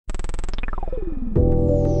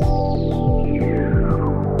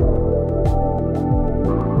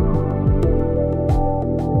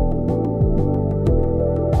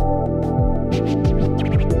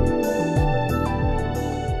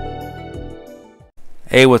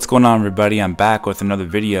Hey, what's going on, everybody? I'm back with another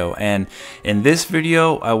video, and in this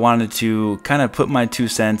video I wanted to kind of put my 2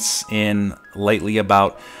 cents in lately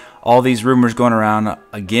about all these rumors going around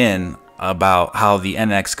again about how the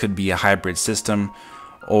NX could be a hybrid system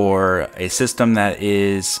or a system that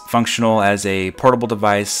is functional as a portable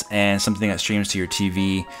device and something that streams to your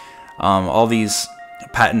TV. All these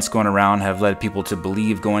patents going around have led people to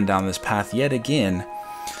believe going down this path yet again.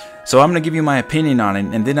 So I'm going to give you my opinion on it,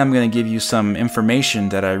 and then I'm going to give you some information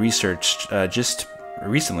that I researched just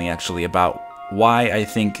recently actually about why I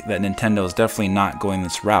think that Nintendo is definitely not going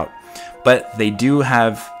this route. But they do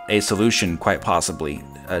have a solution, quite possibly,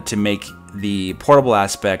 to make the portable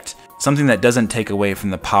aspect something that doesn't take away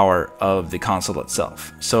from the power of the console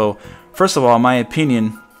itself. So first of all, my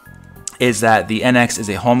opinion is that the NX is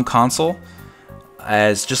a home console.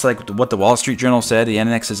 As just like what the Wall Street Journal said, the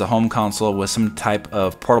NX is a home console with some type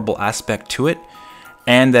of portable aspect to it,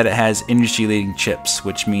 and that it has industry-leading chips,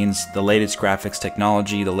 which means the latest graphics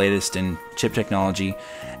technology, the latest in chip technology,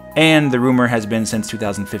 and the rumor has been since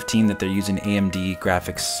 2015 that they're using AMD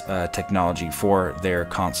graphics technology for their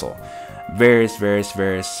console.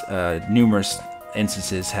 Numerous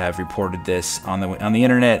instances have reported this on the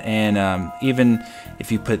internet, and even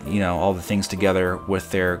if you put all the things together with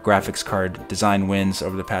their graphics card design wins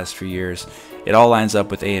over the past few years, it all lines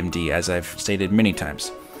up with AMD, as I've stated many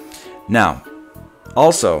times. Now,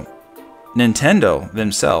 also, Nintendo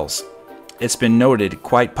themselves, it's been noted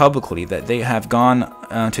quite publicly that they have gone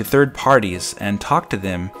to third parties and talked to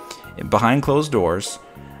them behind closed doors,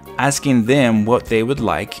 asking them what they would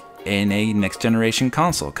like in a next generation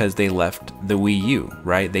console, because they left the Wii U,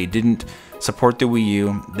 right? They didn't support the Wii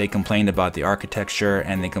U. They complained about the architecture,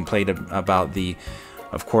 and they complained about the,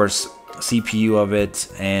 of course, CPU of it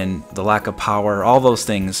and the lack of power. All those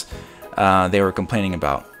things they were complaining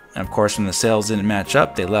about. And of course, when the sales didn't match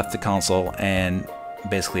up, they left the console and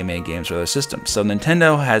basically made games for their system. So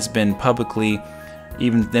Nintendo has been publicly,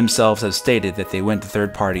 even themselves have stated that they went to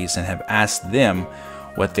third parties and have asked them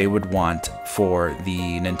what they would want for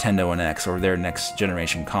the Nintendo NX or their next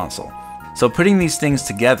generation console. So putting these things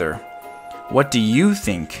together, what do you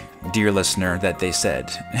think, dear listener, that they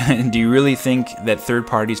said? Do you really think that third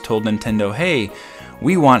parties told Nintendo, hey,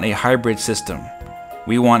 we want a hybrid system.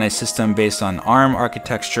 We want a system based on ARM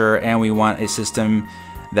architecture, and we want a system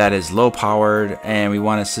that is low powered, and we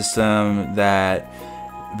want a system that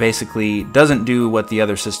basically doesn't do what the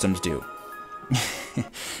other systems do?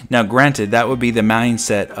 Now, granted, that would be the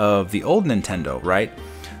mindset of the old Nintendo, right?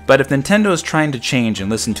 But if Nintendo is trying to change and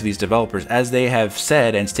listen to these developers, as they have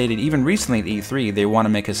said and stated even recently at E3, they want to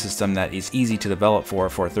make a system that is easy to develop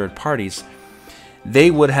for third parties, they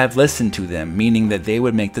would have listened to them, meaning that they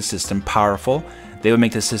would make the system powerful, they would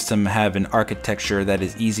make the system have an architecture that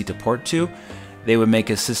is easy to port to, they would make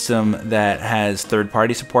a system that has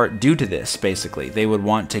third-party support due to this, basically. They would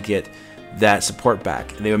want to get that support back.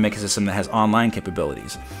 They would make a system that has online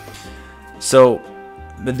capabilities. So,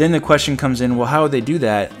 but then the question comes in, well, how would they do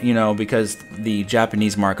that? Because the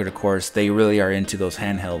Japanese market, of course, they really are into those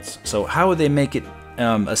handhelds. So how would they make it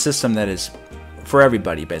a system that is for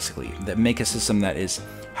everybody, basically? That make a system that is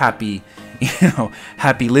happy,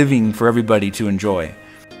 happy living for everybody to enjoy.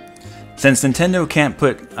 Since Nintendo can't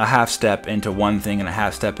put a half step into one thing and a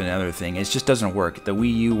half step in another thing, it just doesn't work. The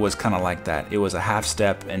Wii U was kind of like that. It was a half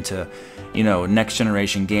step into, next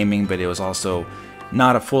generation gaming, but it was also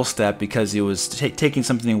not a full step because it was taking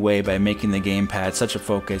something away by making the gamepad such a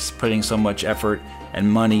focus, putting so much effort and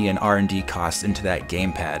money and R&D costs into that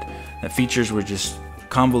gamepad. The features were just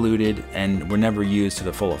convoluted and were never used to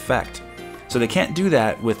the full effect. So they can't do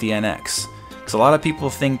that with the NX. So a lot of people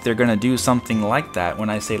think they're going to do something like that. When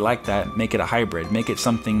I say like that, make it a hybrid. Make it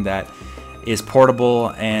something that is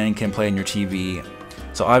portable and can play on your TV.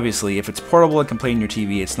 So obviously, if it's portable and can play on your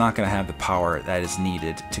TV, it's not going to have the power that is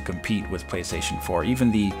needed to compete with PlayStation 4,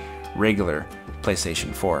 even the regular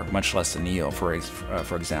PlayStation 4, much less the Neo, for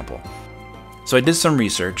example. So I did some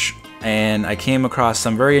research, and I came across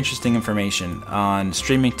some very interesting information on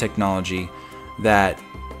streaming technology that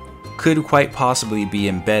could quite possibly be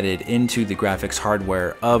embedded into the graphics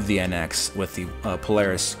hardware of the NX with the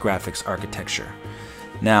Polaris graphics architecture.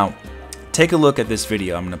 Now, take a look at this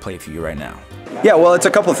video I'm going to play for you right now. Yeah, well, it's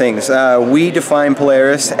a couple things. We define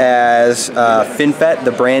Polaris as FinFET,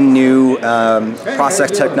 the brand new process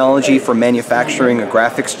technology for manufacturing a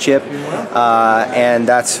graphics chip, and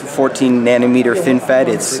that's 14 nanometer FinFET.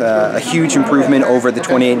 It's a huge improvement over the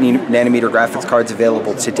 28 nanometer graphics cards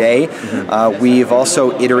available today. We've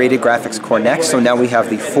also iterated Graphics Core Next, so now we have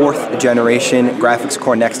the 4th generation Graphics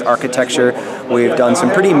Core Next architecture. We've done some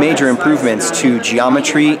pretty major improvements to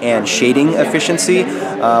geometry and shading efficiency.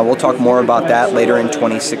 We'll talk more about that that later in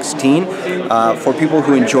 2016. For people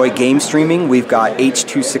who enjoy game streaming, we've got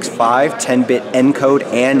H.265 10-bit encode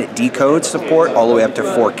and decode support all the way up to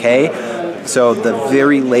 4K. So the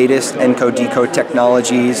very latest encode decode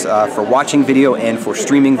technologies for watching video and for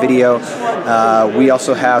streaming video. We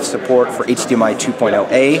also have support for HDMI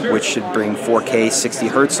 2.0A, which should bring 4K 60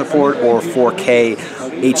 Hz support, or 4K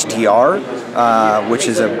HDR, which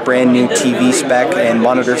is a brand new TV spec and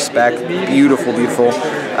monitor spec. Beautiful, beautiful.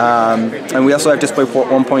 And we also have DisplayPort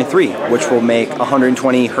 1.3, which will make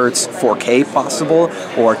 120 Hz 4K possible,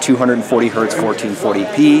 or 240 Hz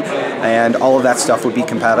 1440p, and all of that stuff would be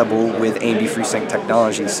compatible with AMD FreeSync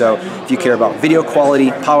technology. So if you care about video quality,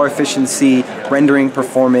 power efficiency, rendering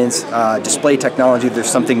performance, display technology, there's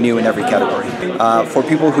something new in every category. For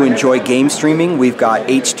people who enjoy game streaming, we've got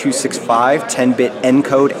H.265 10-bit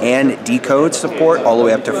encode and decode support all the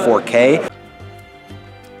way up to 4K.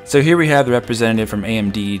 So here we have the representative from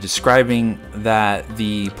AMD describing that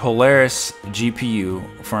the Polaris GPU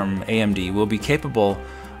from AMD will be capable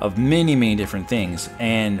of many different things,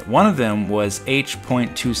 and one of them was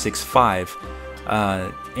H.265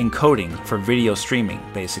 encoding for video streaming,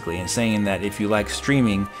 basically, and saying that if you like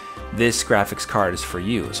streaming, this graphics card is for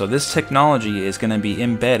you. So this technology is going to be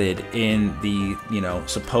embedded in the,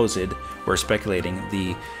 supposed, we're speculating,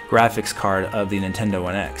 the graphics card of the Nintendo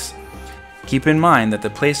NX. Keep in mind that the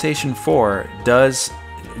PlayStation 4 does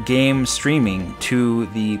game streaming to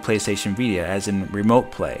the PlayStation Vita, as in remote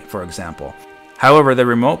play, for example. However, the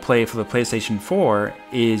remote play for the PlayStation 4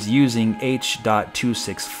 is using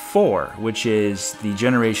H.264, which is the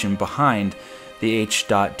generation behind the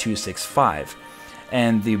H.265.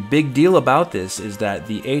 And the big deal about this is that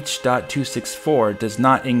the H.264 does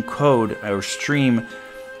not encode or stream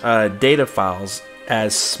data files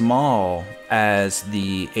as small as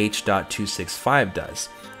the H.265 does.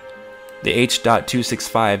 The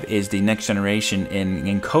H.265 is the next generation in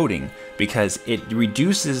encoding because it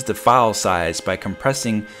reduces the file size by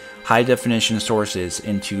compressing high definition sources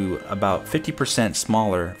into about 50%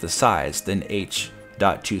 smaller the size than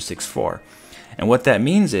H.264. And what that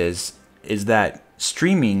means is that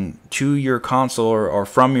streaming to your console or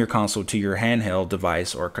from your console to your handheld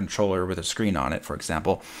device or controller with a screen on it, for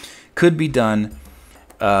example, could be done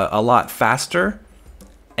a lot faster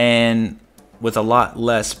and with a lot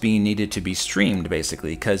less being needed to be streamed,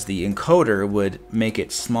 basically, because the encoder would make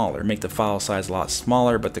it smaller, make the file size a lot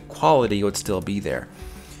smaller, but the quality would still be there.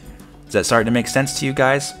 Is that starting to make sense to you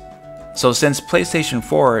guys? So since PlayStation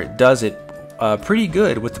 4 does it pretty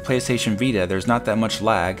good with the PlayStation Vita, there's not that much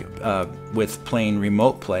lag with playing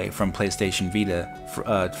remote play from PlayStation Vita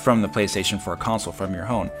from the PlayStation 4 console from your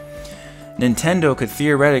home. Nintendo could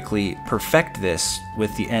theoretically perfect this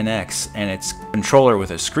with the NX and its controller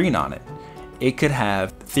with a screen on it. It could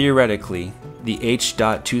have, theoretically, the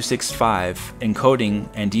H.265 encoding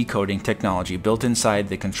and decoding technology built inside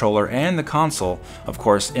the controller and the console, of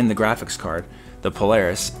course, in the graphics card, the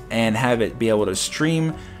Polaris, and have it be able to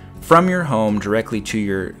stream from your home directly to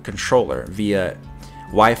your controller via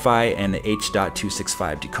Wi-Fi and the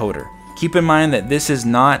H.265 decoder. Keep in mind that this is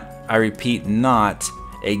not, I repeat, not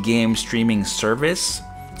a game streaming service.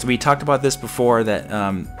 So we talked about this before, that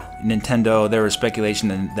Nintendo, there was speculation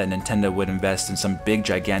that Nintendo would invest in some big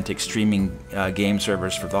gigantic streaming game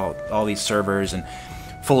servers for all these servers and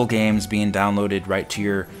full games being downloaded right to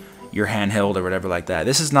your handheld or whatever like that.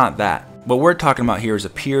 This is not that. What we're talking about here is a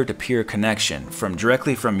peer-to-peer connection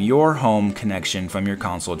directly from your home connection from your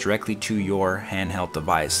console directly to your handheld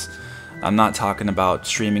device. I'm not talking about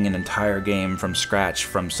streaming an entire game from scratch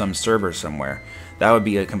from some server somewhere. That would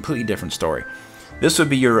be a completely different story. This would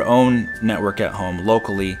be your own network at home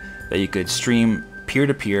locally that you could stream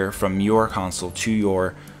peer-to-peer from your console to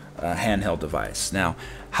your handheld device. Now,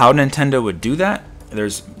 how Nintendo would do that,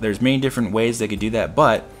 there's many different ways they could do that,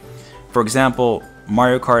 but for example,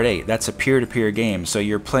 Mario Kart 8, that's a peer-to-peer game, so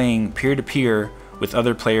you're playing peer-to-peer with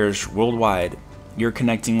other players worldwide. You're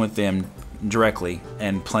connecting with them directly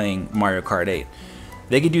and playing Mario Kart 8.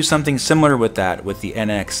 They could do something similar with that with the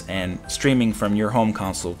NX and streaming from your home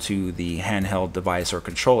console to the handheld device or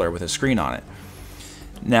controller with a screen on it.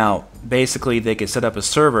 Now, basically, they could set up a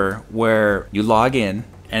server where you log in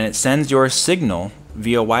and it sends your signal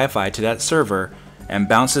via Wi-Fi to that server and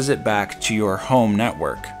bounces it back to your home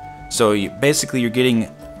network. So basically, you're getting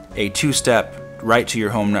a two-step right to your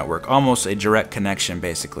home network, almost a direct connection,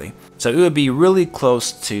 basically. So it would be really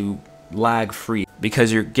close to lag-free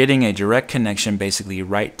because you're getting a direct connection basically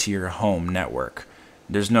right to your home network.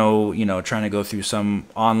 There's no, trying to go through some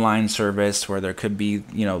online service where there could be,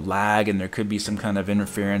 lag and there could be some kind of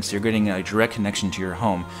interference. You're getting a direct connection to your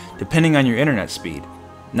home, depending on your internet speed.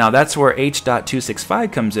 Now that's where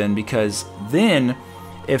H.265 comes in, because then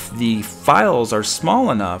if the files are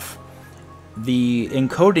small enough, the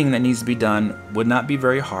encoding that needs to be done would not be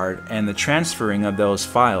very hard, and the transferring of those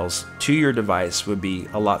files to your device would be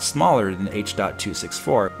a lot smaller than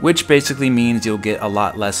H.264, which basically means you'll get a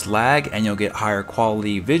lot less lag and you'll get higher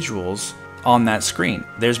quality visuals on that screen.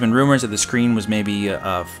 There's been rumors that the screen was maybe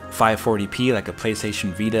a 540p, like a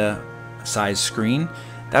PlayStation Vita size screen.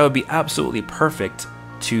 That would be absolutely perfect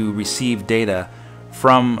to receive data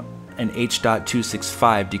from an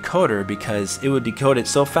H.265 decoder, because it would decode it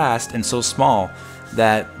so fast and so small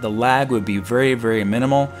that the lag would be very, very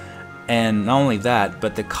minimal. And not only that,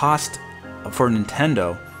 but the cost for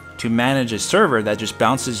Nintendo to manage a server that just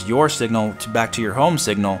bounces your signal back to your home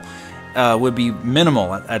signal would be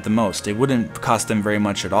minimal at the most. It wouldn't cost them very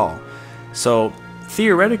much at all. So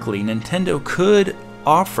theoretically, Nintendo could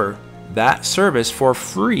offer that service for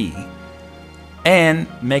free and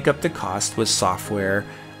make up the cost with software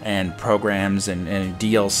and programs and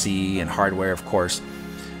DLC and hardware, of course.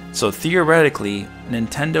 So theoretically,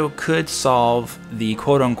 Nintendo could solve the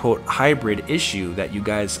quote-unquote hybrid issue that you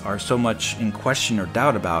guys are so much in question or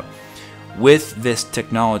doubt about with this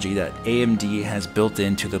technology that AMD has built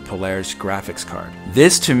into the Polaris graphics card.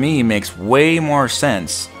 This to me makes way more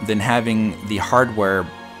sense than having the hardware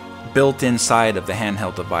built inside of the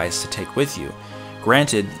handheld device to take with you.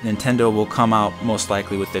 Granted, Nintendo will come out most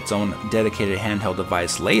likely with its own dedicated handheld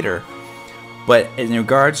device later, but in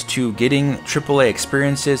regards to getting AAA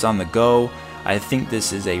experiences on the go, I think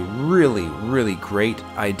this is a really, really great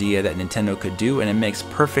idea that Nintendo could do, and it makes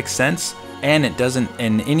perfect sense, and it doesn't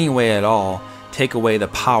in any way at all take away the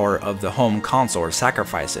power of the home console or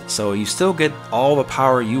sacrifice it. So you still get all the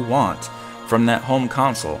power you want from that home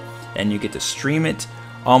console, and you get to stream it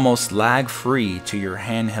almost lag-free to your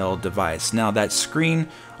handheld device. Now that screen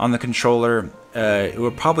on the controller, it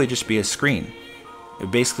would probably just be a screen. It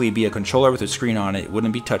would basically be a controller with a screen on it. It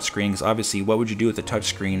wouldn't be touchscreen, because obviously what would you do with a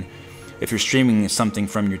touchscreen if you're streaming something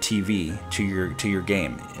from your TV to your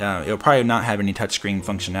game? It'll probably not have any touchscreen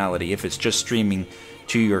functionality if it's just streaming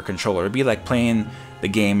to your controller. It'd be like playing the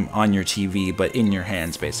game on your TV but in your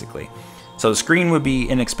hands, basically. So the screen would be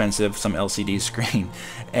inexpensive, some LCD screen,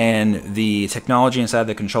 and the technology inside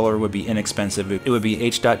the controller would be inexpensive. It would be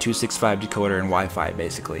H.265 decoder and Wi-Fi,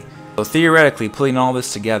 basically. So theoretically, putting all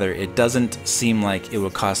this together, it doesn't seem like it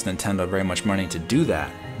would cost Nintendo very much money to do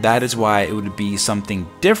that. That is why it would be something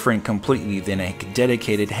different completely than a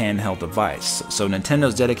dedicated handheld device. So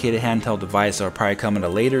Nintendo's dedicated handheld device will probably come at a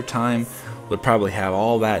later time, would probably have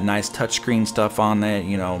all that nice touchscreen stuff on it,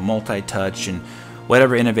 you know, multi-touch and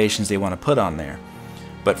whatever innovations they want to put on there.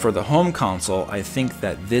 But for the home console, I think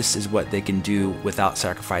that this is what they can do without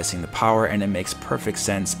sacrificing the power, and it makes perfect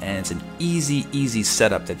sense, and it's an easy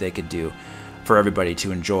setup that they could do for everybody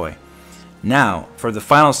to enjoy. Now, for the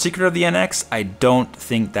final secret of the NX, I don't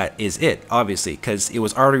think that is it, obviously, because it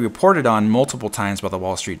was already reported on multiple times by the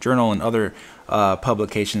Wall Street Journal, and other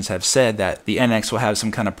publications have said that the NX will have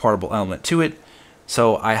some kind of portable element to it.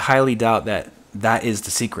 So I highly doubt that that is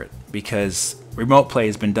the secret, because remote play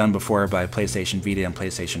has been done before by PlayStation Vita and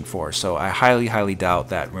PlayStation 4, so I highly doubt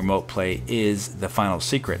that remote play is the final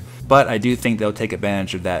secret. But I do think they'll take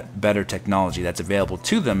advantage of that better technology that's available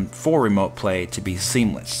to them for remote play to be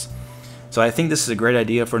seamless. So I think this is a great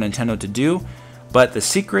idea for Nintendo to do, but the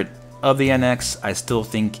secret of the NX I still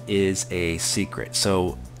think is a secret.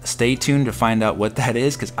 So stay tuned to find out what that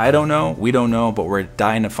is, because I don't know, we don't know, but we're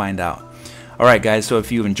dying to find out. Alright guys, so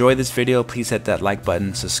if you enjoyed this video, please hit that like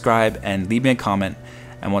button, subscribe, and leave me a comment,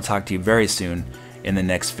 and we'll talk to you very soon in the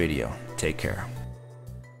next video. Take care.